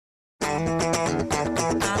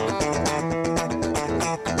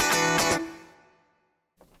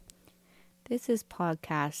This is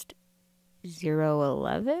podcast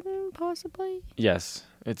 011, possibly? Yes,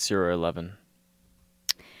 it's 011.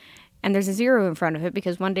 And there's a 0 in front of it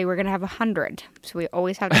because one day we're going to have 100. So we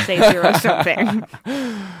always have to say 0 something.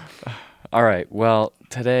 All right, well,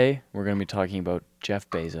 today we're going to be talking about Jeff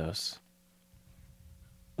Bezos.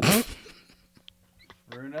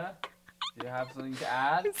 Runa, do you have something to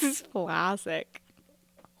add? This is classic.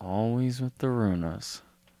 Always with the Runas.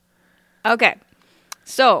 Okay.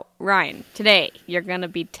 So, Ryan, today you're going to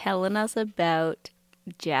be telling us about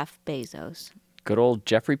Jeff Bezos. Good old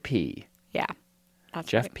Jeffrey P. Yeah. That's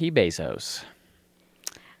Jeff right. P. Bezos.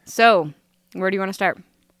 So, where do you want to start?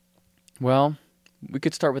 Well, we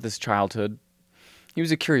could start with his childhood. He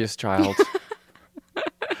was a curious child.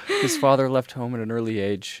 His father left home at an early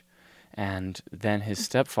age, and then his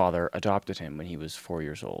stepfather adopted him when he was 4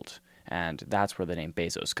 years old. And that's where the name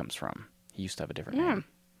Bezos comes from. He used to have a different name.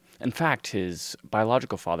 In fact, his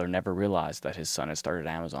biological father never realized that his son had started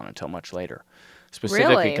Amazon until much later.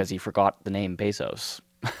 Specifically Really? because he forgot the name Bezos.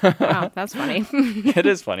 Wow, that's funny. It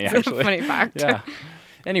is funny, actually. Funny fact. Yeah.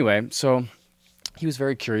 Anyway, so he was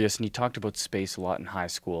very curious, and he talked about space a lot in high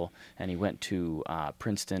school. And he went to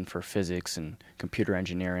Princeton for physics and computer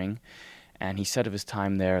engineering. And he said of his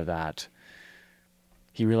time there that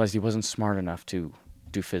he realized he wasn't smart enough to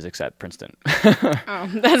do physics at Princeton.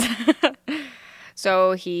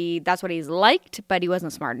 So that's what he's liked, but he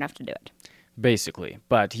wasn't smart enough to do it. Basically.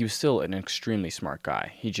 But he was still an extremely smart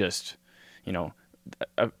guy. He just,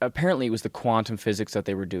 apparently it was the quantum physics that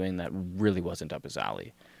they were doing that really wasn't up his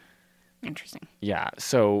alley. Interesting. Yeah.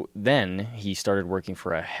 So then he started working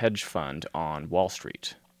for a hedge fund on Wall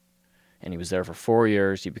Street. And he was there for 4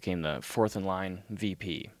 years. He became the fourth in line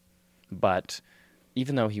VP. But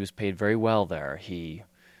even though he was paid very well there, he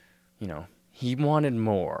wanted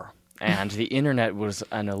more. And the internet was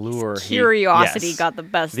an allure. Curiosity got the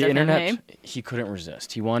best of him. The internet, he couldn't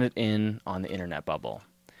resist. He wanted in on the internet bubble.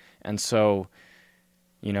 And so,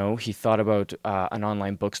 he thought about an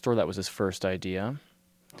online bookstore. That was his first idea.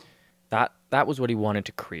 That was what he wanted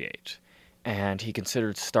to create. And he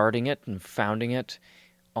considered starting it and founding it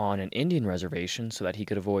on an Indian reservation so that he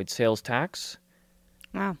could avoid sales tax.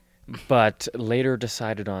 Wow. But later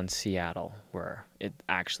decided on Seattle, where it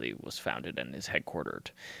actually was founded and is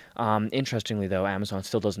headquartered. Interestingly, though, Amazon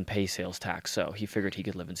still doesn't pay sales tax, so he figured he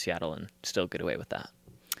could live in Seattle and still get away with that.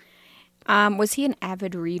 Was he an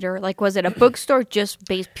avid reader? Like, was it a bookstore just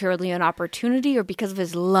based purely on opportunity or because of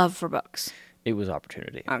his love for books? It was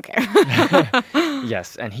opportunity. Okay.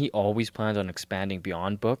 Yes, and he always planned on expanding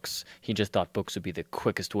beyond books. He just thought books would be the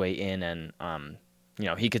quickest way in, and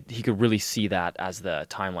he could really see that as the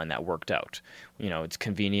timeline that worked out. It's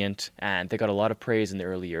convenient, and they got a lot of praise in the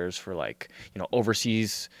early years for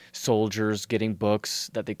overseas soldiers getting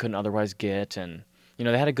books that they couldn't otherwise get, and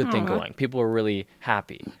they had a good thing going. People were really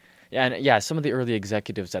happy. And yeah, some of the early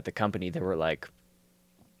executives at the company, they were like,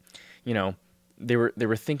 they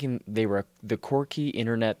were thinking they were the quirky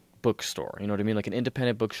internet bookstore, you know what I mean? Like an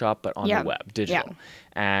independent bookshop, but on the web, digital. Yeah.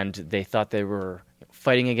 And they thought they were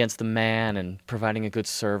fighting against the man and providing a good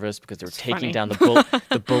service because they were taking down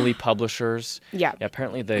the bully publishers. Yeah.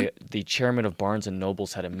 Apparently the chairman of Barnes &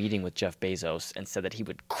 Nobles had a meeting with Jeff Bezos and said that he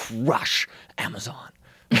would crush Amazon.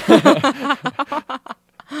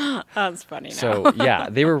 That's funny now. So, yeah,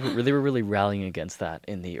 they were really rallying against that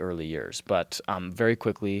in the early years. But very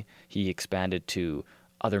quickly, he expanded to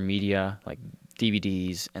other media like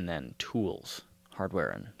DVDs and then tools, hardware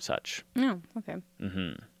and such. Oh, okay.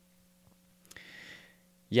 Mm-hmm.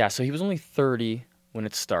 Yeah, so he was only 30 when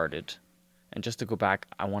it started. And just to go back,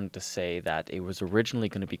 I wanted to say that it was originally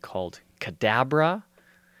going to be called Cadabra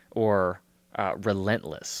or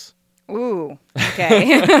Relentless. Ooh,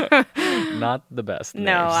 okay. Not the best names.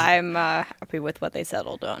 No, I'm happy with what they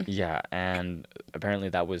settled on. Yeah, and apparently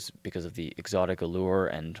that was because of the exotic allure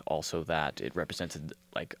and also that it represented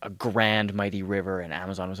like a grand, mighty river, and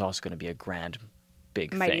Amazon was also going to be a grand,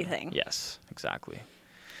 big mighty thing. Yes, exactly.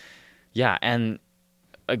 Yeah, and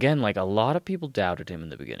again, like a lot of people doubted him in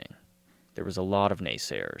the beginning. There was a lot of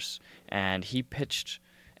naysayers, and he pitched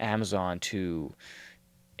Amazon to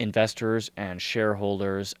investors and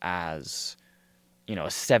shareholders as, a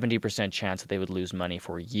 70% chance that they would lose money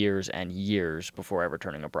for years and years before ever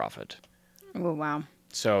turning a profit. Oh, wow.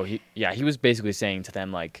 So he was basically saying to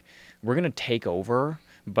them, like, we're going to take over,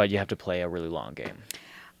 but you have to play a really long game.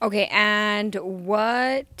 Okay, and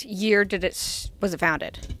what year was it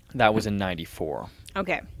founded? That was in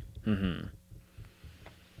Okay. Mm-hmm.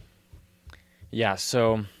 Yeah,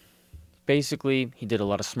 so Basically, he did a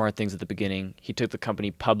lot of smart things at the beginning. He took the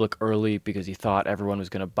company public early because he thought everyone was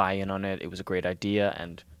going to buy in on it. It was a great idea,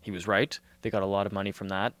 and he was right. They got a lot of money from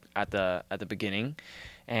that at the beginning.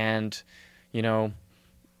 And, you know,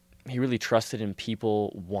 he really trusted in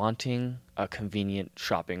people wanting a convenient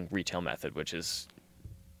shopping retail method, which is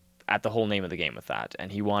at the whole name of the game with that.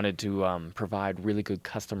 And he wanted to provide really good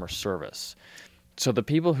customer service. So the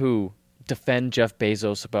people who defend Jeff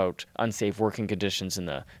Bezos about unsafe working conditions in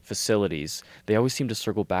the facilities, they always seem to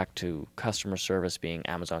circle back to customer service being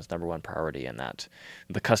Amazon's number one priority, and that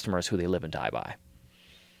the customer is who they live and die by.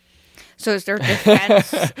 So is there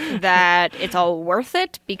defense that it's all worth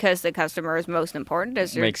it because the customer is most important?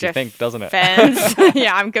 Is there Makes you think, doesn't it?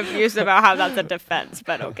 Yeah, I'm confused about how that's a defense,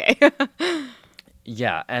 but okay.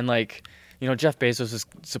 Yeah, and like, you know, Jeff Bezos is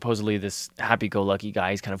supposedly this happy-go-lucky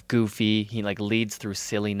guy. He's kind of goofy. He like leads through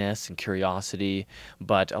silliness and curiosity,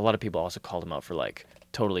 but a lot of people also called him out for like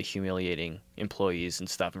totally humiliating employees and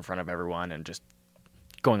stuff in front of everyone and just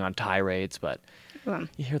going on tirades. But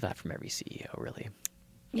you hear that from every CEO, really.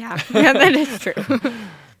 Yeah, that is true.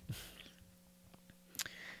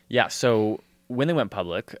 Yeah, so when they went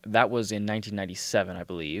public, that was in 1997, I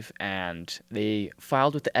believe, and they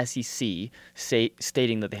filed with the SEC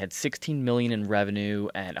stating that they had 16 million in revenue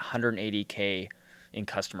and 180K in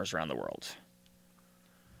customers around the world.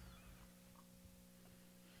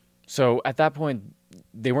 So at that point,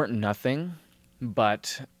 they weren't nothing,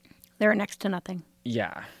 but They were next to nothing.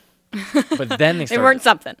 yeah. But then They weren't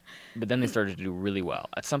something. But then they started to do really well.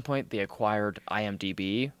 At some point, they acquired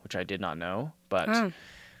IMDb, which I did not know, but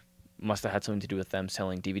must have had something to do with them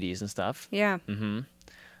selling DVDs and stuff. Yeah. And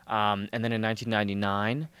then in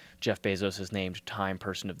 1999, Jeff Bezos is named Time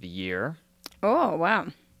Person of the Year. Oh, wow.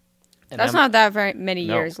 And That's not that very many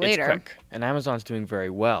years later. It's quick. And Amazon's doing very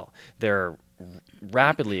well. They're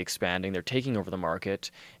rapidly expanding. They're taking over the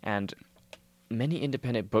market. And many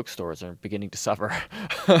independent bookstores are beginning to suffer.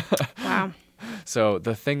 Wow. So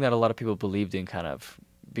the thing that a lot of people believed in kind of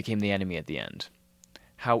became the enemy at the end.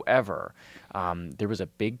 However, there was a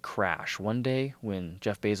big crash. One day when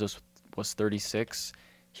Jeff Bezos was 36,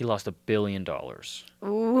 he lost $1 billion.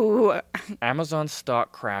 Ooh. Amazon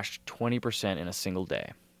stock crashed 20% in a single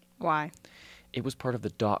day. Why? It was part of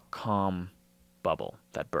the dot-com bubble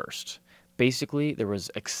that burst. Basically, there was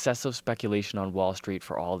excessive speculation on Wall Street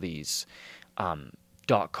for all these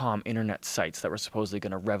dot-com internet sites that were supposedly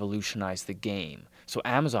going to revolutionize the game. So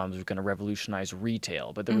Amazon was going to revolutionize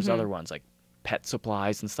retail, but there was other ones like pet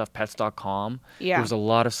supplies and stuff, pets.com. Yeah. There was a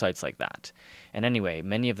lot of sites like that. And anyway,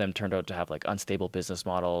 many of them turned out to have like unstable business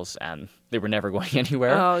models and they were never going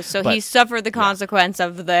anywhere. Oh, so he suffered the consequence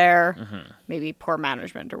of their maybe poor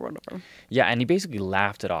management or whatever. Yeah, and he basically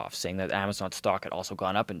laughed it off, saying that Amazon stock had also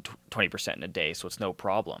gone up in 20% in a day, so it's no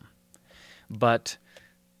problem. But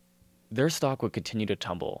their stock would continue to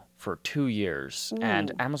tumble for 2 years,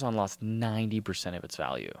 and Amazon lost 90% of its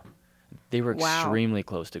value. They were extremely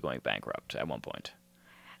close to going bankrupt at one point.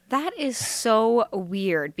 That is so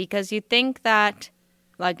weird because you think that,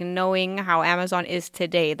 like, knowing how Amazon is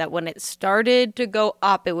today, that when it started to go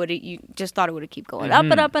up, you just thought it would keep going up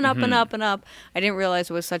and up and up and up and up. I didn't realize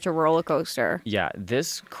it was such a roller coaster. Yeah,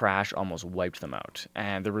 this crash almost wiped them out,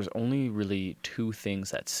 and there was only really two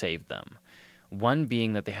things that saved them. One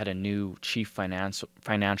being that they had a new chief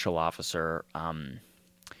financial officer,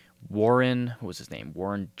 Warren, what was his name?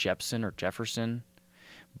 Warren Jefferson.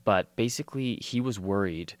 But basically, he was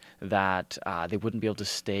worried that they wouldn't be able to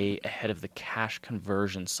stay ahead of the cash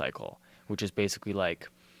conversion cycle, which is basically like,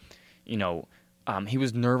 he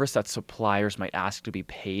was nervous that suppliers might ask to be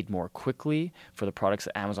paid more quickly for the products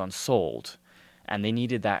that Amazon sold. And they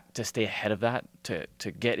needed that to stay ahead of that,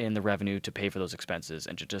 to get in the revenue, to pay for those expenses,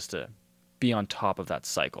 and to be on top of that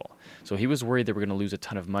cycle. So he was worried they were going to lose a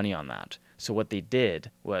ton of money on that. So what they did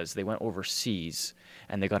was they went overseas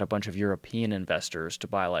and they got a bunch of European investors to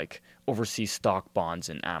buy like overseas stock bonds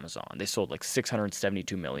in Amazon. They sold like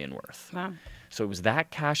 672 million worth. Wow. So it was that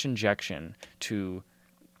cash injection to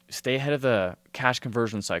stay ahead of the cash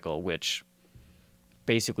conversion cycle, which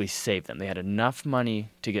basically saved them. They had enough money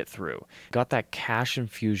to get through. Got that cash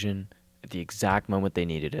infusion at the exact moment they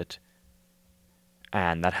needed it.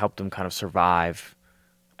 And that helped them kind of survive.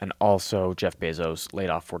 And also, Jeff Bezos laid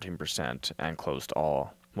off 14% and closed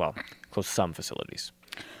some facilities.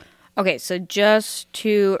 Okay, so just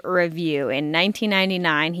to review, in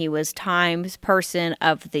 1999, he was Time's Person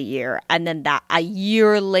of the Year. And then a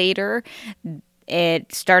year later,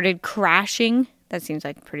 it started crashing. That seems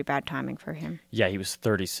like pretty bad timing for him. Yeah, he was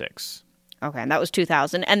 36. Okay, and that was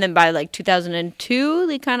 2000. And then by like 2002,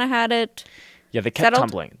 they kind of had it Yeah, they kept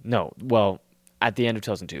tumbling. No, well, at the end of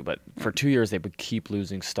 2002, but for 2 years, they would keep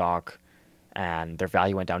losing stock. and their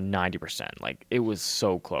value went down 90%. Like, it was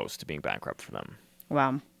so close to being bankrupt for them.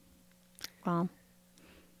 Wow. Wow.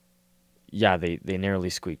 Yeah, they narrowly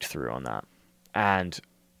squeaked through on that. And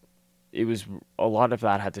it was, a lot of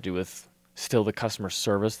that had to do with still the customer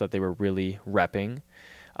service that they were really repping,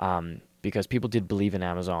 because people did believe in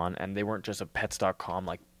Amazon, and they weren't just a pets.com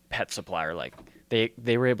like pet supplier. Like,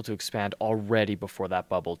 they were able to expand already before that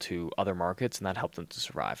bubble to other markets, and that helped them to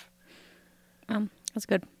survive. That's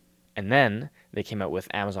good. And then they came out with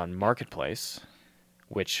Amazon Marketplace,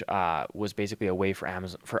 which was basically a way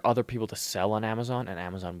for other people to sell on Amazon, and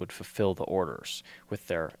Amazon would fulfill the orders with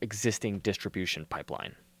their existing distribution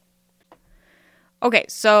pipeline. Okay,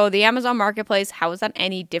 so the Amazon Marketplace, how is that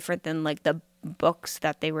any different than like the books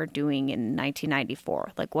that they were doing in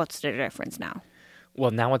 1994? Like, what's the difference now?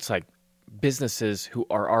 Well, now it's like businesses who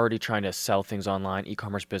are already trying to sell things online,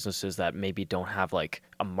 e-commerce businesses that maybe don't have like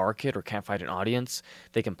a market or can't find an audience,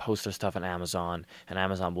 they can post their stuff on Amazon, and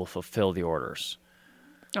Amazon will fulfill the orders.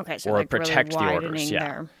 Okay, so or like protect really the orders. Yeah.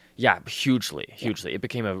 their... Yeah, hugely. It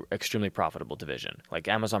became an extremely profitable division. Like,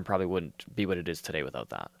 Amazon probably wouldn't be what it is today without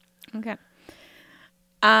that. Okay.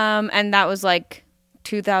 And that was like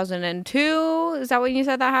 2002. Is that when you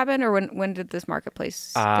said that happened, or when did this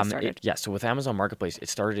marketplace get started? So with Amazon Marketplace, it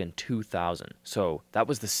started in 2000. So that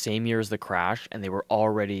was the same year as the crash, and they were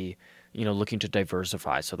already, looking to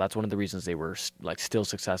diversify. So that's one of the reasons they were like still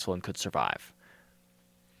successful and could survive.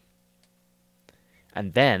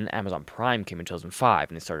 And then Amazon Prime came in 2005,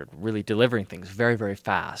 and they started really delivering things very, very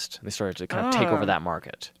fast. They started to kind of take over that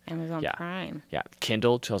market. Amazon Prime. Yeah.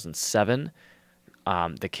 Kindle, 2007.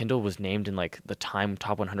 The Kindle was named in like the Time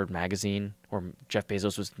Top 100 magazine, or Jeff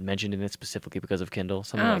Bezos was mentioned in it specifically because of Kindle,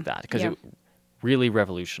 something like that, because it really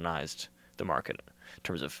revolutionized the market in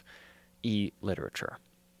terms of e-literature.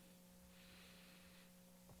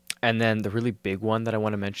 And then the really big one that I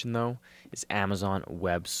want to mention, though, is Amazon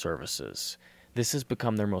Web Services. This has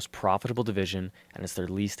become their most profitable division, and it's their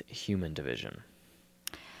least human division.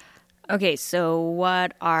 Okay, so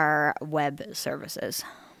what are web services?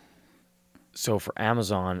 So for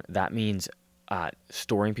Amazon, that means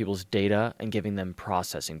storing people's data and giving them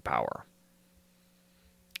processing power.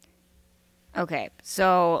 Okay,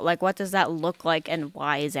 so like what does that look like, and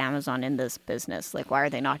why is Amazon in this business? Like, why are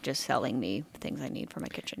they not just selling me things I need for my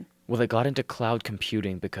kitchen? Well, they got into cloud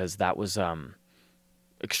computing because that was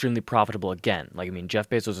extremely profitable again. Like, I mean, Jeff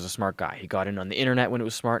Bezos is a smart guy. He got in on the internet when it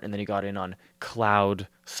was smart, and then he got in on cloud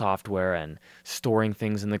software and storing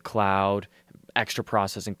things in the cloud, extra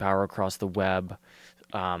processing power across the web.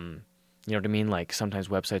 You know what I mean? Like, sometimes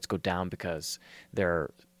websites go down because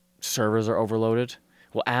their servers are overloaded.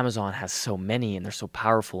 Well, Amazon has so many, and they're so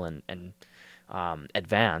powerful and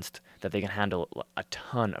advanced that they can handle a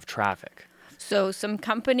ton of traffic. So some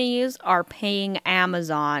companies are paying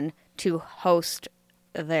Amazon to host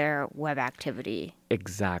their web activity.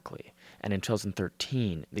 Exactly. And in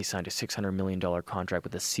 2013, they signed a $600 million contract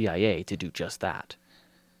with the CIA to do just that.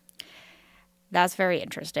 That's very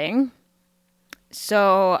interesting.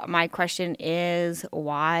 So my question is,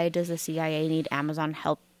 why does the CIA need Amazon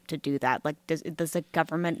help to do that? Like, does the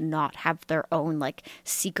government not have their own like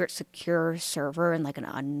secret secure server in like an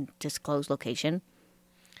undisclosed location?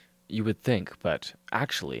 You would think, but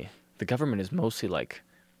actually, the government is mostly like,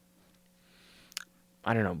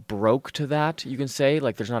 I don't know, broke to that, you can say.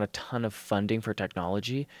 Like, there's not a ton of funding for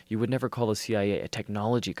technology. You would never call the CIA a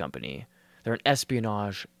technology company. They're an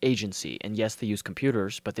espionage agency, and yes, they use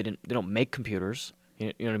computers, but they don't make computers. You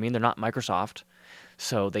know what I mean? They're not Microsoft,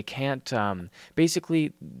 so they can't.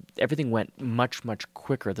 Basically, everything went much, much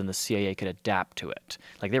quicker than the CIA could adapt to it.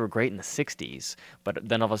 Like, they were great in the '60s, but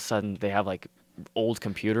then all of a sudden they have like old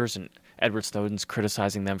computers, and Edward Snowden's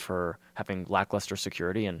criticizing them for having lackluster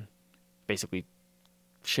security and basically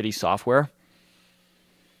shitty software.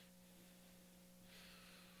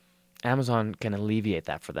 Amazon can alleviate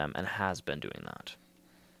that for them and has been doing that.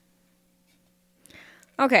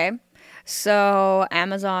 Okay. So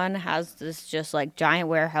Amazon has this just like giant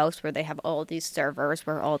warehouse where they have all these servers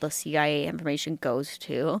where all the CIA information goes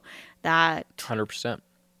to. That 100%.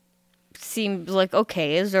 seems like,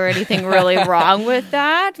 okay, is there anything really wrong with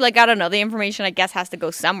that? Like, I don't know. The information, I guess, has to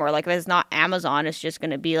go somewhere. Like, if it's not Amazon, it's just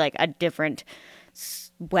going to be like a different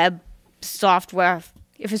web software.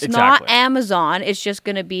 If it's not Amazon, it's just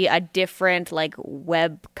going to be a different like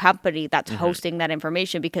web company that's hosting that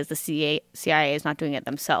information because the CIA is not doing it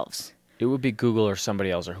themselves. It would be Google or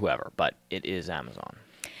somebody else or whoever, but it is Amazon.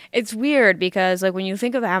 It's weird because like when you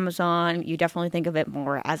think of Amazon, you definitely think of it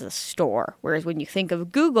more as a store. Whereas when you think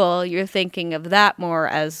of Google, you're thinking of that more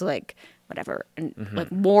as like whatever, and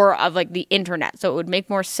like more of like the internet. So it would make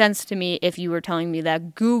more sense to me if you were telling me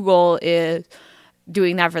that Google is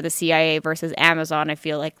doing that for the CIA versus Amazon. I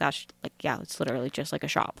feel like that's like, yeah, it's literally just like a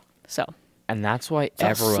shop. So. And that's why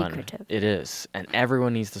it is. And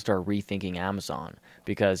everyone needs to start rethinking Amazon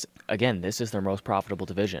because, again, this is their most profitable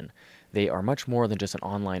division. They are much more than just an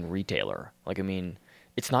online retailer. Like, I mean,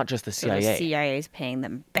 it's not just the CIA. So the CIA is paying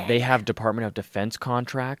them back. They have Department of Defense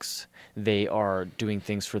contracts. They are doing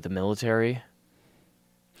things for the military.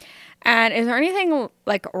 And is there anything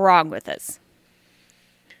like wrong with this?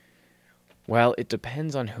 Well, it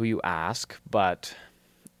depends on who you ask, but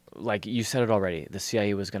like you said it already, the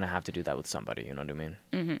CIA was going to have to do that with somebody, you know what I mean?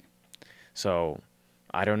 Mm-hmm. So,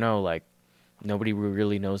 I don't know, like, nobody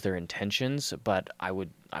really knows their intentions, but I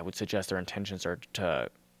would suggest their intentions are to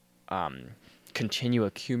continue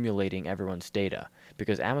accumulating everyone's data,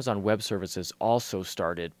 because Amazon Web Services also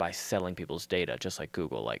started by selling people's data, just like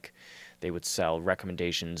Google. Like, they would sell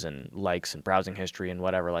recommendations and likes and browsing history and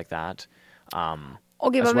whatever like that.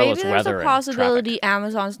 Okay, but maybe there's a possibility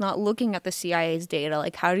Amazon's not looking at the CIA's data.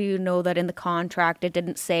 Like, how do you know that in the contract it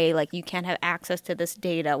didn't say, like, you can't have access to this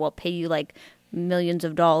data? We'll pay you, like, millions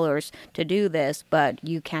of dollars to do this, but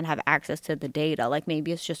you can't have access to the data. Like,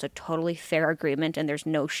 maybe it's just a totally fair agreement and there's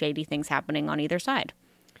no shady things happening on either side.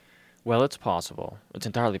 Well, it's possible. It's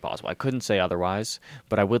entirely possible. I couldn't say otherwise,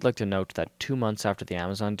 but I would like to note that 2 months after the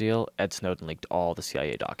Amazon deal, Ed Snowden leaked all the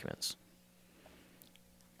CIA documents.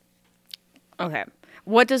 Okay.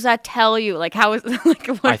 What does that tell you? Like, how is like?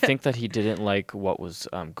 I think that he didn't like what was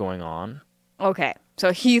going on. Okay,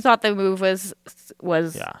 so he thought the move was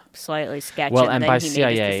slightly sketchy. Well, and by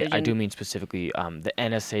CIA, I do mean specifically the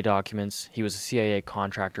NSA documents. He was a CIA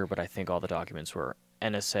contractor, but I think all the documents were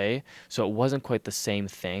NSA, so it wasn't quite the same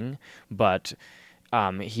thing. But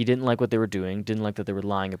he didn't like what they were doing, didn't like that they were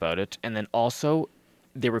lying about it, and then also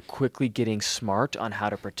they were quickly getting smart on how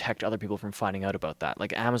to protect other people from finding out about that.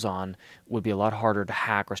 Like, Amazon would be a lot harder to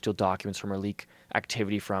hack or steal documents from or leak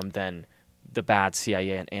activity from than the bad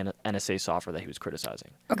CIA and NSA software that he was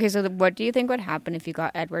criticizing. Okay, so what do you think would happen if you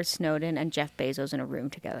got Edward Snowden and Jeff Bezos in a room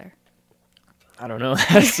together? I don't know.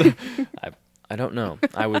 I don't know.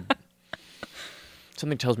 I would.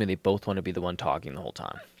 Something tells me they both want to be the one talking the whole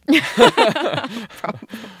time. Probably.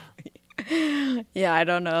 Yeah, I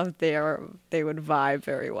don't know if they would vibe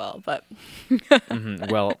very well, but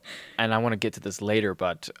Well, and I want to get to this later,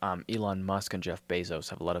 but Elon Musk and Jeff Bezos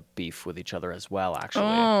have a lot of beef with each other as well, actually.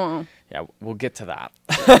 Oh. Yeah, we'll get to that.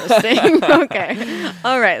 Interesting. Okay.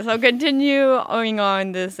 All right, so continuing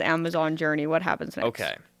on this Amazon journey, what happens next?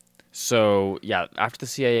 Okay. So, yeah, after the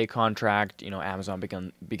CIA contract, Amazon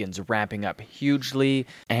begins ramping up hugely.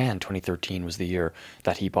 And 2013 was the year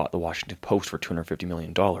that he bought the Washington Post for $250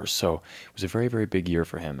 million. So it was a very, very big year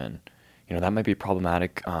for him. And, that might be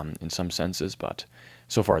problematic in some senses. But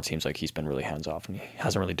so far it seems like he's been really hands-off and he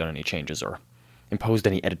hasn't really done any changes or imposed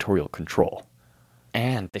any editorial control.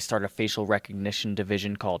 And they started a facial recognition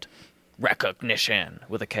division called Rekognition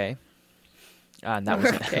with a K. And that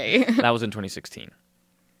was, that was in 2016.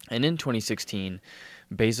 And in 2016,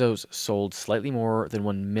 Bezos sold slightly more than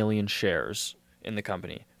 1 million shares in the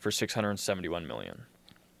company for $671 million.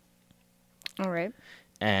 All right.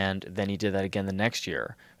 And then he did that again the next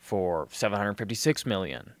year for $756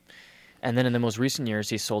 million. And then in the most recent years,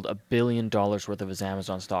 he sold $1 billion worth of his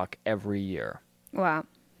Amazon stock every year. Wow.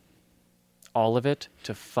 All of it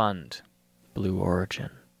to fund Blue Origin.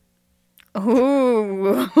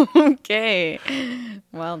 Ooh, okay.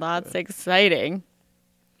 Well, that's exciting.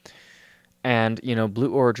 And,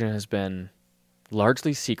 Blue Origin has been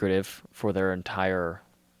largely secretive for their entire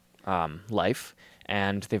life,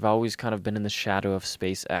 and they've always kind of been in the shadow of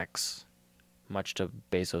SpaceX, much to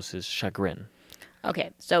Bezos' chagrin. Okay,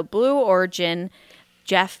 so Blue Origin,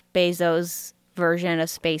 Jeff Bezos' version of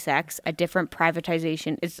SpaceX, a different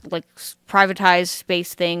privatization. It's like privatized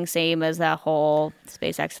space thing, same as that whole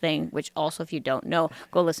SpaceX thing, which also, if you don't know,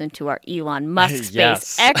 go listen to our Elon Musk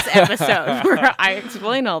SpaceX episode where I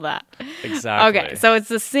explain all that. Exactly. Okay, so it's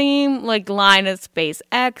the same line as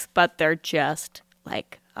SpaceX, but they're just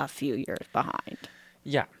like a few years behind.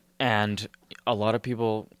 Yeah, and a lot of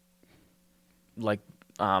people, like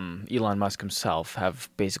Elon Musk himself, have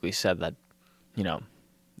basically said that,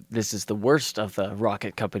 this is the worst of the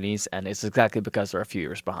rocket companies, and it's exactly because they're a few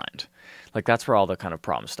years behind. Like, that's where all the kind of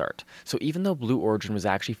problems start. So even though Blue Origin was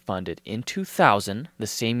actually funded in 2000, the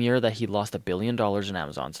same year that he lost $1 billion in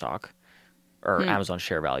Amazon stock, or Amazon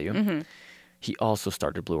share value, he also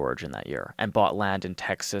started Blue Origin that year and bought land in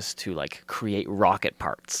Texas to, create rocket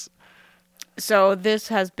parts. So this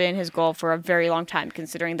has been his goal for a very long time,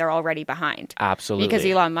 considering they're already behind. Absolutely. Because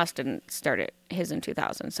Elon Musk didn't start his in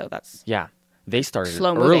 2000, so that's Yeah. They started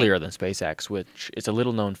slow moving. earlier than SpaceX, which is a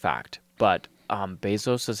little known fact. But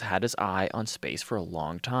Bezos has had his eye on space for a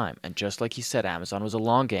long time. And just like he said, Amazon was a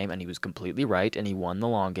long game, and he was completely right, and he won the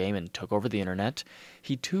long game and took over the internet.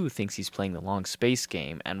 He, too, thinks he's playing the long space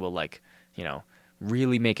game and will,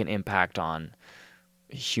 really make an impact on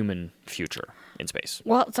human future in space.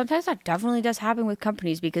 Well, sometimes that definitely does happen with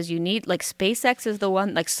companies because you need, SpaceX is the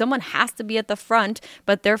one, someone has to be at the front,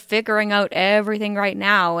 but they're figuring out everything right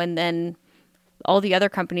now, and then all the other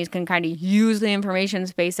companies can kind of use the information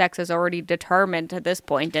SpaceX has already determined at this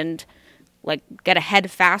point and, get ahead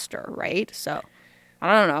faster, right? So,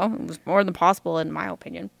 I don't know. It was more than possible, in my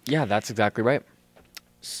opinion. Yeah, that's exactly right.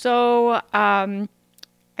 So,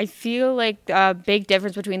 I feel like a big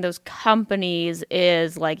difference between those companies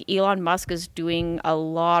is Elon Musk is doing a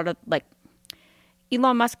lot of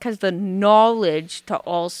Elon Musk has the knowledge to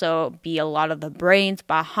also be a lot of the brains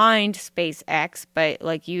behind SpaceX, but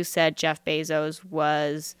like you said, Jeff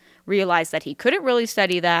Bezos realized that he couldn't really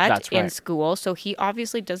study that in school, so he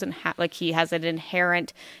obviously doesn't have he has an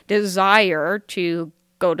inherent desire to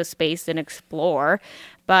go to space and explore,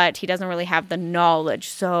 but he doesn't really have the knowledge.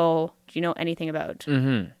 So, do you know anything about?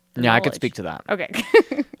 Mm-hmm. Yeah, I could speak to that. Okay.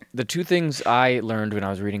 The two things I learned when I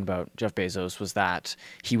was reading about Jeff Bezos was that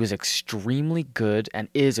he was extremely good and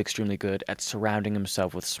is extremely good at surrounding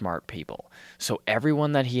himself with smart people. So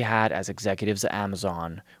everyone that he had as executives at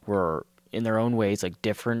Amazon were, in their own ways,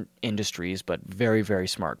 different industries, but very, very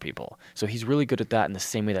smart people. So he's really good at that in the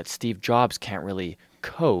same way that Steve Jobs can't really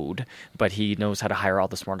code, but he knows how to hire all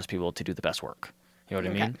the smartest people to do the best work. You know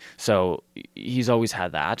what I mean? So he's always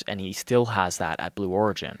had that, and he still has that at Blue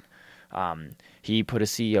Origin. He put a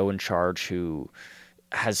CEO in charge who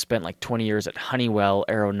has spent 20 years at Honeywell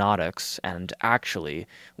Aeronautics, and actually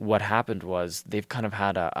what happened was they've kind of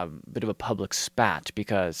had a bit of a public spat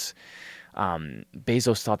because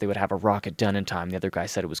Bezos thought they would have a rocket done in time. The other guy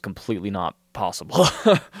said it was completely not possible.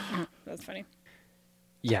 That's funny.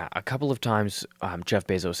 Yeah, a couple of times Jeff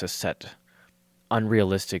Bezos has set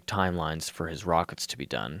unrealistic timelines for his rockets to be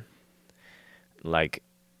done.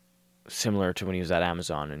 Similar to when he was at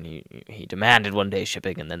Amazon and he demanded one day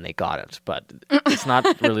shipping and then they got it. But it's not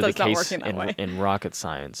really the case in rocket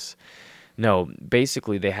science. No,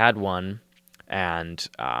 basically they had one and,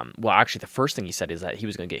 actually the first thing he said is that he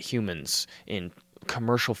was going to get humans in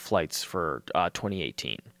commercial flights for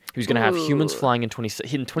 2018. He was going to have humans flying in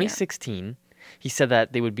 2016. Yeah. He said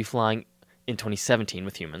that they would be flying in 2017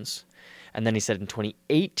 with humans. And then he said in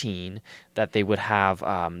 2018 that they would have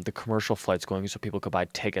the commercial flights going so people could buy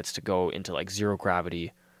tickets to go into zero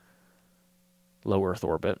gravity, low Earth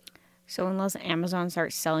orbit. So unless Amazon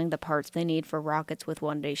starts selling the parts they need for rockets with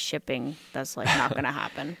one-day shipping, that's not going to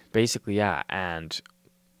happen. Basically, yeah. And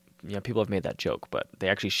people have made that joke, but they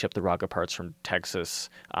actually ship the rocket parts from Texas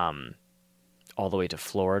all the way to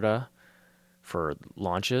Florida for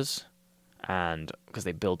launches. And because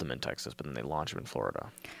they build them in Texas, but then they launch them in Florida.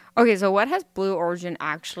 Okay, so what has Blue Origin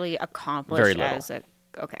actually accomplished? Very little.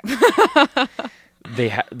 Okay.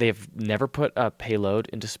 They've never put a payload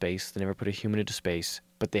into space. They never put a human into space,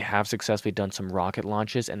 but they have successfully done some rocket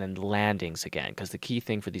launches and then landings again. Because the key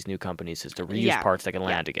thing for these new companies is to reuse parts that can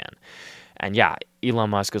land again. And Elon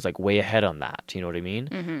Musk is way ahead on that. You know what I mean?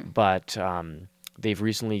 Mm-hmm. But they've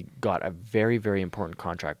recently got a very, very important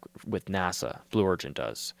contract with NASA. Blue Origin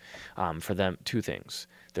does. For them, two things.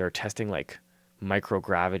 They're testing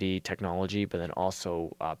microgravity technology, but then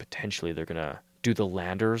also potentially they're going to do the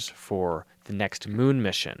landers for the next moon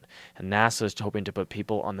mission. And NASA is hoping to put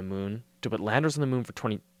people on the moon, to put landers on the moon for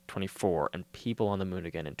 2024 and people on the moon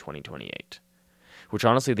again in 2028. Which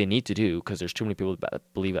honestly they need to do because there's too many people that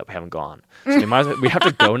believe that we haven't gone. So we have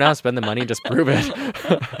to go now, spend the money, and just prove it.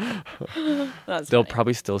 They'll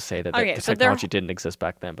probably still say that the technology didn't exist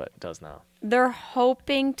back then, but it does now. They're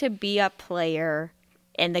hoping to be a player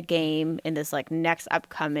in the game in this next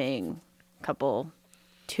upcoming couple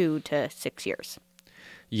 2 to 6 years.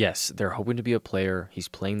 Yes, they're hoping to be a player. He's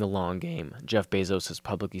playing the long game. Jeff Bezos has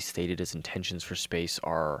publicly stated his intentions for space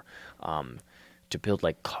are to build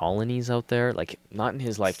colonies out there, not in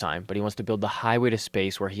his lifetime, but he wants to build the highway to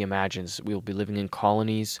space where he imagines we'll be living in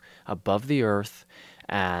colonies above the Earth,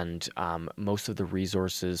 and most of the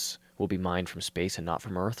resources will be mined from space and not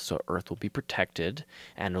from Earth, so Earth will be protected,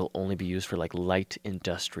 and it'll only be used for light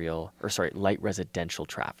residential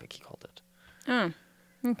traffic, he called it. Oh,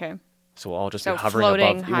 okay. So we'll all just be hovering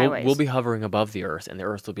above. We'll be hovering above the Earth, and the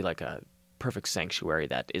Earth will be a perfect sanctuary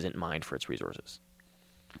that isn't mined for its resources.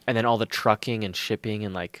 And then all the trucking and shipping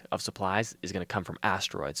and like of supplies is going to come from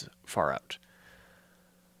asteroids far out.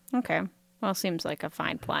 Okay. Well, seems like a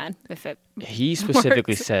fine plan if it He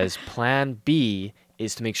specifically works. says plan B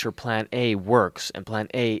is to make sure plan A works, and plan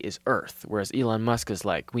A is Earth. Whereas Elon Musk is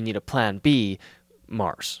like, we need a plan B,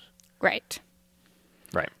 Mars. Right.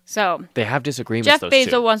 Right. So They have disagreements, Jeff those Bezos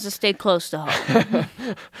two. wants to stay close to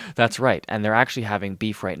home. That's right. And they're actually having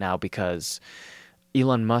beef right now because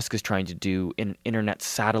Elon Musk is trying to do an internet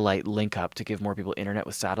satellite link up to give more people internet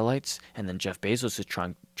with satellites. And then Jeff Bezos is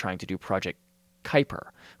trying to do Project Kuiper,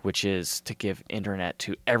 which is to give internet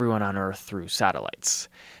to everyone on Earth through satellites.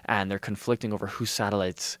 And they're conflicting over whose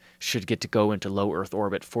satellites should get to go into low Earth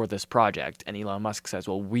orbit for this project. And Elon Musk says,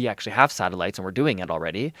 well, we actually have satellites and we're doing it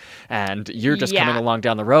already. And you're just coming Yeah. along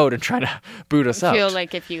down the road and trying to boot us I out. feel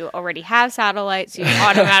like if you already have satellites, you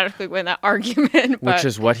automatically win that argument. But Which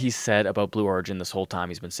is what he said about Blue Origin this whole time.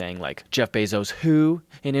 He's been saying like Jeff Bezos who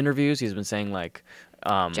in interviews. He's been saying like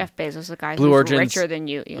Jeff Bezos is the guy Blue who's Origin's- richer than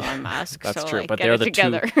you, Elon Musk. that's so, true, like, but get they're it the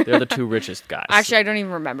together. two they're the two richest guys. Actually, I don't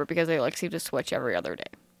even remember because they like seem to switch every other day.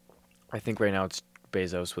 I think right now it's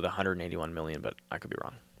Bezos with 181 million, but I could be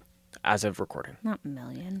wrong. As of recording. Not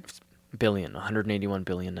million. Billion, 181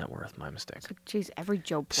 billion net worth. My mistake. Jeez, every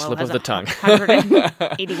Joe Blow Slip has of the tongue.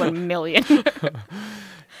 181 million.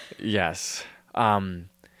 Yes.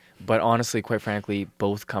 But honestly, quite frankly,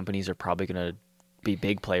 both companies are probably going to be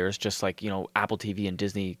big players, just like, Apple TV and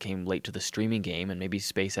Disney came late to the streaming game, and maybe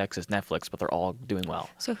SpaceX is Netflix, but they're all doing well.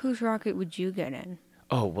 So whose rocket would you get in?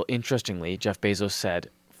 Oh, well, interestingly, Jeff Bezos said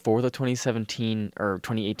for the 2017 or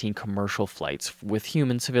 2018 commercial flights with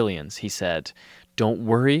human civilians, he said, don't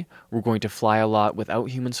worry, we're going to fly a lot without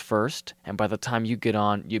humans first, and by the time you get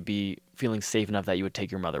on, you'd be feeling safe enough that you would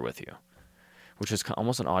take your mother with you. Which is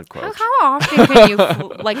almost an odd quote. How often can you,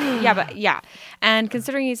 yeah. And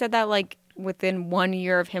considering he said that, like, within 1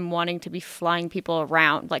 year of him wanting to be flying people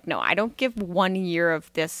around, like, no, I don't give 1 year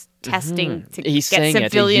of this testing to He's get saying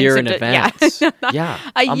civilians it a year in into, advance. Yeah. Yeah.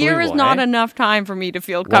 A year is Unbelievable, not eh? enough time for me to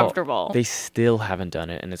feel Well, comfortable. they still haven't done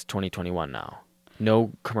it, and it's 2021 now.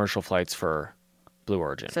 No commercial flights for Blue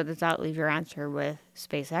Origin. So does that leave your answer with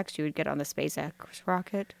SpaceX? You would get on the SpaceX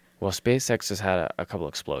rocket? Well, SpaceX has had a couple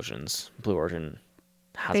explosions. Blue Origin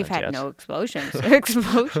hasn't They've had yet. no explosions.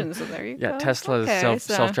 Explosions, so there you go. Yeah, Tesla's Okay,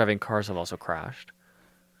 self-driving cars have also crashed.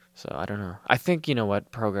 So I don't know. I think, you know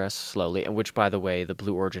what, progress slowly, and which, by the way, the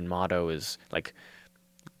Blue Origin motto is like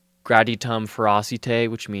graditum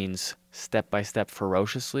ferocite, which means step by step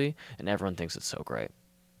ferociously, and everyone thinks it's so great.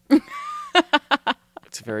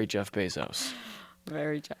 It's very Jeff Bezos.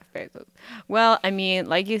 Very Jeff Bezos. Well, I mean,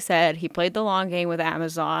 like you said, he played the long game with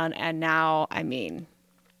Amazon, and now, I mean,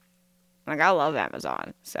 like, I love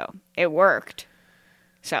Amazon, so it worked.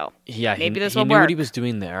 So Yeah, maybe this he will knew work. what he was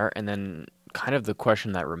doing there, and then kind of the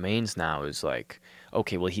question that remains now is like,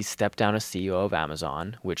 okay, well, he stepped down as CEO of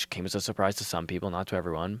Amazon, which came as a surprise to some people, not to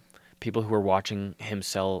everyone. People who were watching him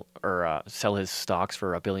sell his stocks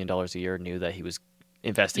for $1 billion a year knew that he was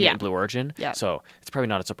investing Yeah. in Blue Origin. Yeah. So it's probably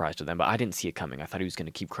not a surprise to them, but I didn't see it coming. I thought he was going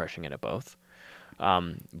to keep crushing it at both.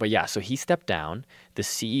 But yeah, so he stepped down. The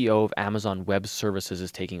CEO of Amazon Web Services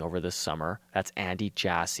is taking over this summer. That's Andy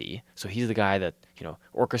Jassy. So he's the guy that,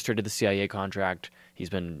 orchestrated the CIA contract. He's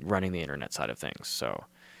been running the internet side of things. So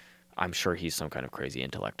I'm sure he's some kind of crazy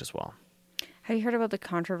intellect as well. Have you heard about the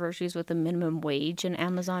controversies with the minimum wage in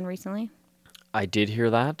Amazon recently? I did hear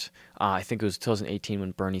that. I think it was 2018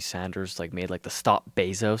 when Bernie Sanders made the Stop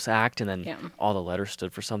Bezos Act, and then Yeah. all the letters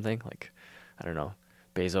stood for something I don't know,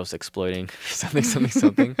 Bezos exploiting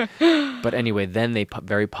something. But anyway, then they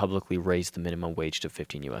very publicly raised the minimum wage to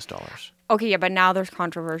 $15 US. Okay, yeah, but now there's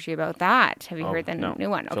controversy about that. Have you Oh, heard the no. new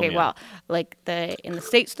one? Fill Okay, me well, in the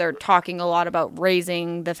States, they're talking a lot about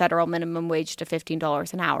raising the federal minimum wage to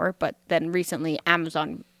 $15 an hour, but then recently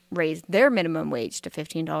Amazon raised their minimum wage to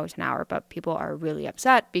 $15 an hour, but people are really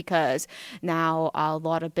upset because now a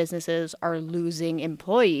lot of businesses are losing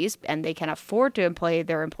employees and they can afford to employ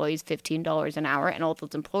their employees $15 an hour, and all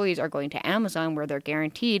those employees are going to Amazon where they're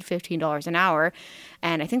guaranteed $15 an hour.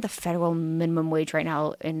 And I think the federal minimum wage right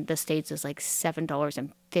now in the States is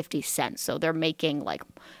 $7.50. So they're making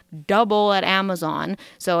double at Amazon.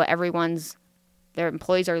 So their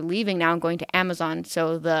employees are leaving now and going to Amazon.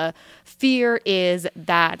 So the fear is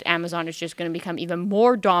that Amazon is just going to become even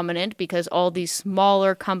more dominant because all these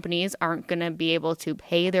smaller companies aren't going to be able to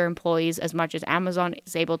pay their employees as much as Amazon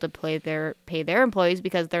is able to pay their employees,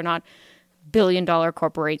 because they're not billion-dollar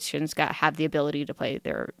corporations that have the ability to pay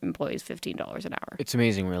their employees $15 an hour. It's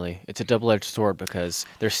amazing, really. It's a double-edged sword because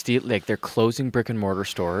they're closing brick and mortar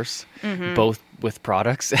stores, both with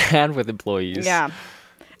products and with employees. Yeah.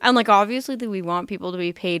 And like obviously we want people to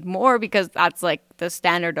be paid more because that's like the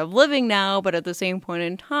standard of living now, but at the same point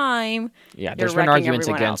in time, Yeah, you're there's been wrecking arguments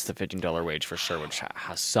everyone against else. the $15 wage for sure, which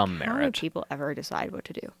has some How do merit. people ever decide what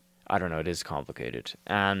to do? I don't know. It is complicated.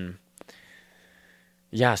 And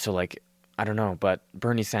yeah, so like, I don't know, but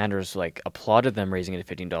Bernie Sanders like applauded them raising it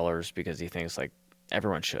to $15 because he thinks like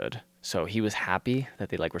everyone should. So he was happy that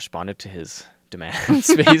they like responded to his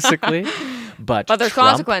demands basically. But there's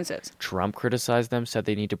consequences. Trump criticized them, said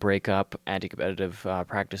they need to break up anti-competitive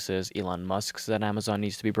practices. Elon Musk said Amazon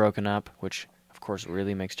needs to be broken up, which of course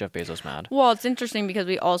really makes Jeff Bezos mad. Well, it's interesting because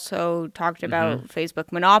we also talked about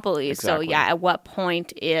Facebook monopoly. Exactly. So yeah, at what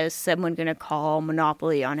point is someone going to call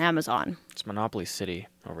monopoly on Amazon? It's Monopoly City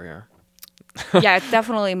over here. Yeah, it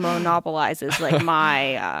definitely monopolizes like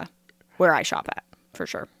my where I shop at for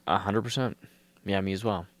sure. 100%. Yeah, me as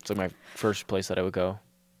well. It's like my first place that I would go.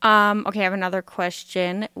 Okay, I have another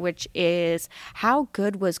question, which is how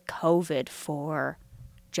good was COVID for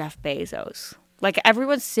Jeff Bezos? Like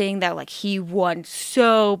everyone's saying that like he won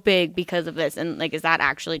so big because of this, and like is that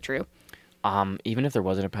actually true? Even if there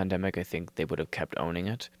wasn't a pandemic, I think they would have kept owning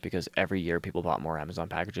it because every year people bought more Amazon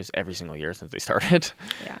packages every single year since they started.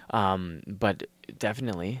 Yeah. But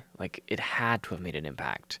definitely, like it had to have made an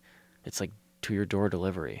impact. It's like to your door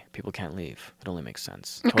delivery. People can't leave. It only makes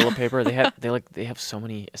sense. Toilet paper, they have so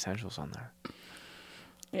many essentials on there.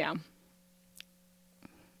 Yeah.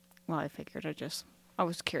 Well, I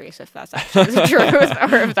was curious if that's actually the truth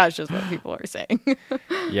or if that's just what people are saying.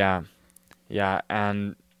 Yeah,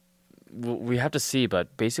 and we have to see.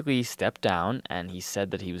 But basically, he stepped down, and he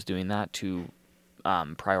said that he was doing that to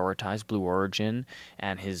prioritize Blue Origin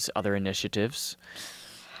and his other initiatives.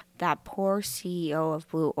 That poor CEO of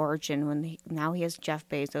Blue Origin, now he has Jeff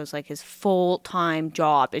Bezos, like his full-time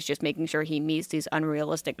job is just making sure he meets these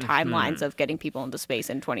unrealistic timelines of getting people into space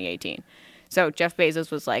in 2018. So Jeff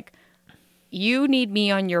Bezos was like, you need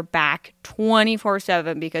me on your back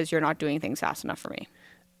 24/7 because you're not doing things fast enough for me.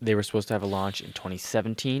 They were supposed to have a launch in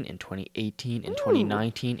 2017, in 2018, in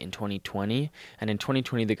 2019, in 2020. And in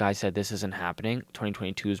 2020, the guy said this isn't happening.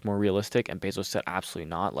 2022 is more realistic. And Bezos said, absolutely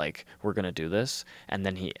not. Like, we're going to do this. And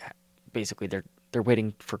then they're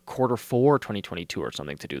waiting for Q4 2022 or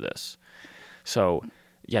something to do this. So,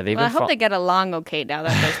 yeah, I hope they get along okay now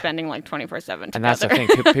that they're spending like 24/7 together. And that's the thing.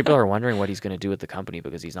 People are wondering what he's going to do with the company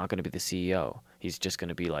because he's not going to be the CEO. He's just going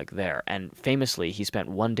to be like there. And famously, he spent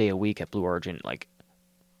 1 day a week at Blue Origin, like,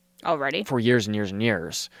 already for years and years and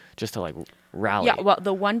years just to like rally. Yeah, well,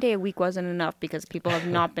 the 1 day a week wasn't enough because people have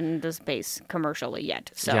not been into space commercially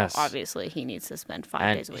yet. So Yes. obviously he needs to spend 5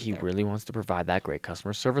 And days a week he there. really wants to provide that great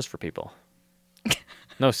customer service for people.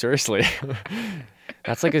 No, seriously.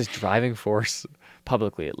 That's like his driving force,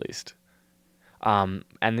 publicly at least. And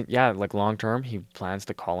yeah, like long term, he plans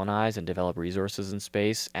to colonize and develop resources in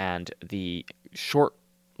space. And the short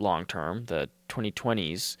long term, the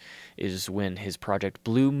 2020s, is when his project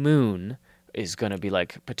Blue Moon is going to be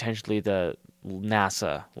like potentially the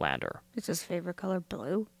NASA lander. Is his favorite color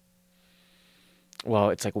blue?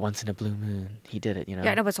 Well, it's like once in a blue moon. He did it, you know?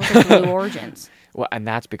 Yeah, no, but it's also Blue Origins. Well, and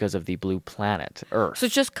that's because of the blue planet, Earth. So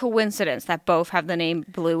it's just coincidence that both have the name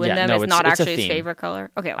blue in Yeah, them. no, It's it's- not it's a actually his theme. favorite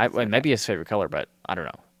color. Okay, It might be his favorite color, but I don't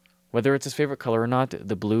know. Whether it's his favorite color or not,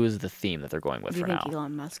 the blue is the theme that they're going with do you for think now.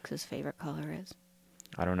 Elon Musk's his favorite color is?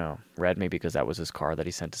 I don't know. Red, maybe because that was his car that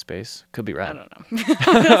he sent to space. Could be red. I don't know.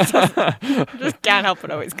 Just can't help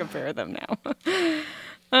but always compare them now.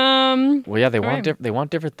 Well, yeah, they right.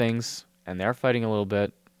 want different things, and they're fighting a little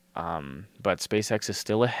bit. But SpaceX is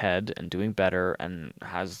still ahead and doing better, and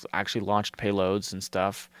has actually launched payloads and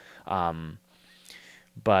stuff.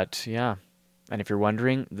 But yeah, and if you're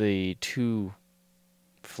wondering, the two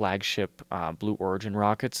flagship Blue Origin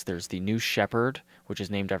rockets, there's the New Shepard, which is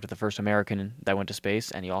named after the first American that went to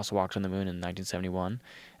space, and he also walked on the moon in 1971,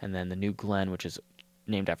 and then the New Glenn, which is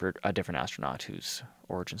named after a different astronaut whose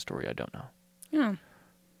origin story I don't know. Yeah.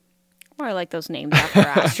 Well, I like those names after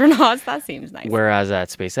astronauts. That seems nice. Whereas at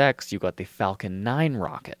SpaceX, you got the Falcon 9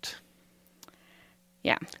 rocket.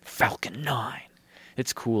 Yeah. Falcon 9.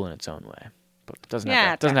 It's cool in its own way, but it doesn't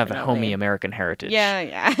Yeah, have the definitely. homey American heritage.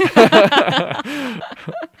 Yeah.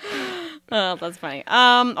 Oh, that's funny.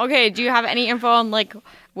 Okay, do you have any info on like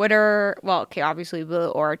what are obviously Blue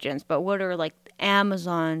Origins, but what are like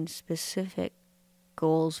Amazon specific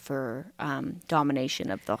goals for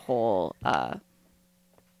domination of the whole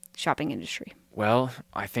shopping industry? Well,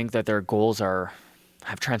 I think that their goals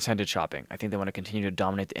have transcended shopping. I think they want to continue to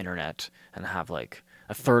dominate the internet and have like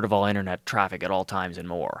a third of all internet traffic at all times and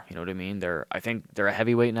more. You know what I mean? I think they're a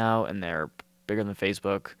heavyweight now, and they're bigger than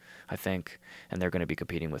Facebook, I think, and they're going to be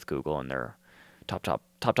competing with Google, and they're top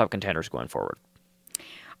contenders going forward.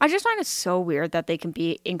 I just find it so weird that they can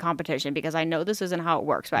be in competition because I know this isn't how it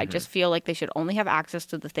works, but I just feel like they should only have access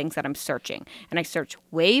to the things that I'm searching. And I search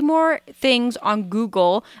way more things on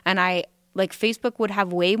Google, and like Facebook would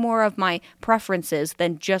have way more of my preferences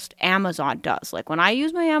than just Amazon does. Like when I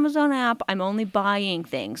use my Amazon app, I'm only buying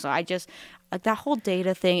things. So I just like that whole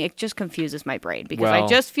data thing, it just confuses my brain because I Well-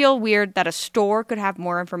 just feel weird that a store could have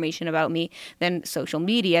more information about me than social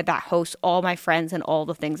media that hosts all my friends and all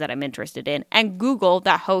the things that I'm interested in, and Google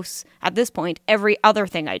that hosts, at this point, every other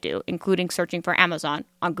thing I do, including searching for Amazon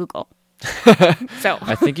on Google. So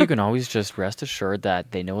I think you can always just rest assured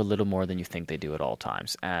that they know a little more than you think they do at all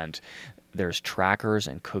times. And there's trackers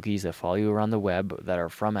and cookies that follow you around the web that are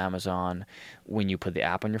from Amazon. When you put the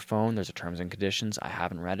app on your phone, there's a terms and conditions. I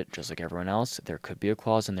haven't read it, just like everyone else. There could be a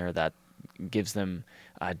clause in there that gives them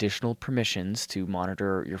additional permissions to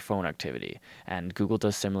monitor your phone activity. And Google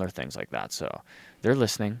does similar things like that. So they're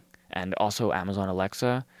listening. And also Amazon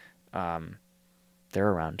Alexa,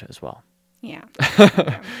 they're around as well. yeah.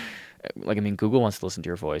 Like, I mean, Google wants to listen to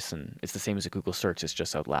your voice, and it's the same as a Google search. It's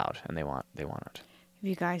just out loud, and they want it. If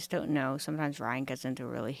you guys don't know, sometimes Ryan gets into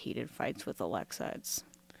really heated fights with Alexa. It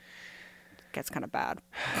gets kind of bad.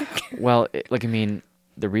 Well, I mean,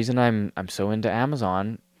 the reason I'm so into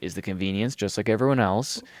Amazon is the convenience, just like everyone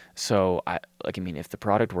else. So, if the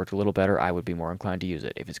product worked a little better, I would be more inclined to use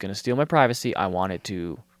it. If it's going to steal my privacy, I want it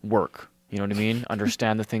to work. You know what I mean?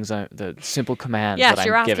 Understand the simple commands that I'm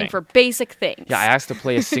you're asking giving. for basic things. Yeah, I asked to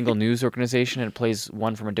play a single news organization, and it plays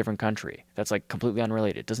one from a different country. That's like completely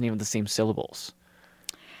unrelated. It doesn't even have the same syllables.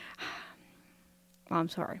 Well, I'm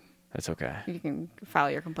sorry. That's okay. You can file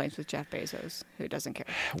your complaints with Jeff Bezos, who doesn't care.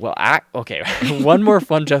 Well, okay. One more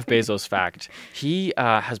fun Jeff Bezos fact. He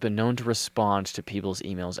has been known to respond to people's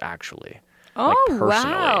emails actually. Oh, personally.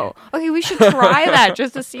 wow. Okay, we should try that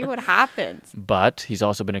just to see what happens. But he's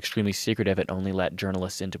also been extremely secretive and only let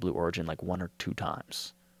journalists into Blue Origin like 1 or 2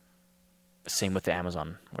 times. Same with the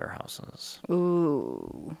Amazon warehouses.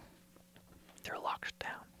 Ooh. They're locked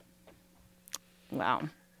down. Wow.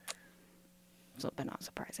 It's a little bit not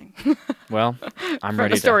surprising. Well, I'm From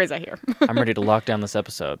ready the stories I hear. I'm ready to lock down this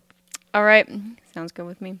episode. All right. Sounds good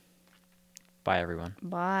with me. Bye, everyone.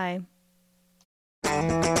 Bye.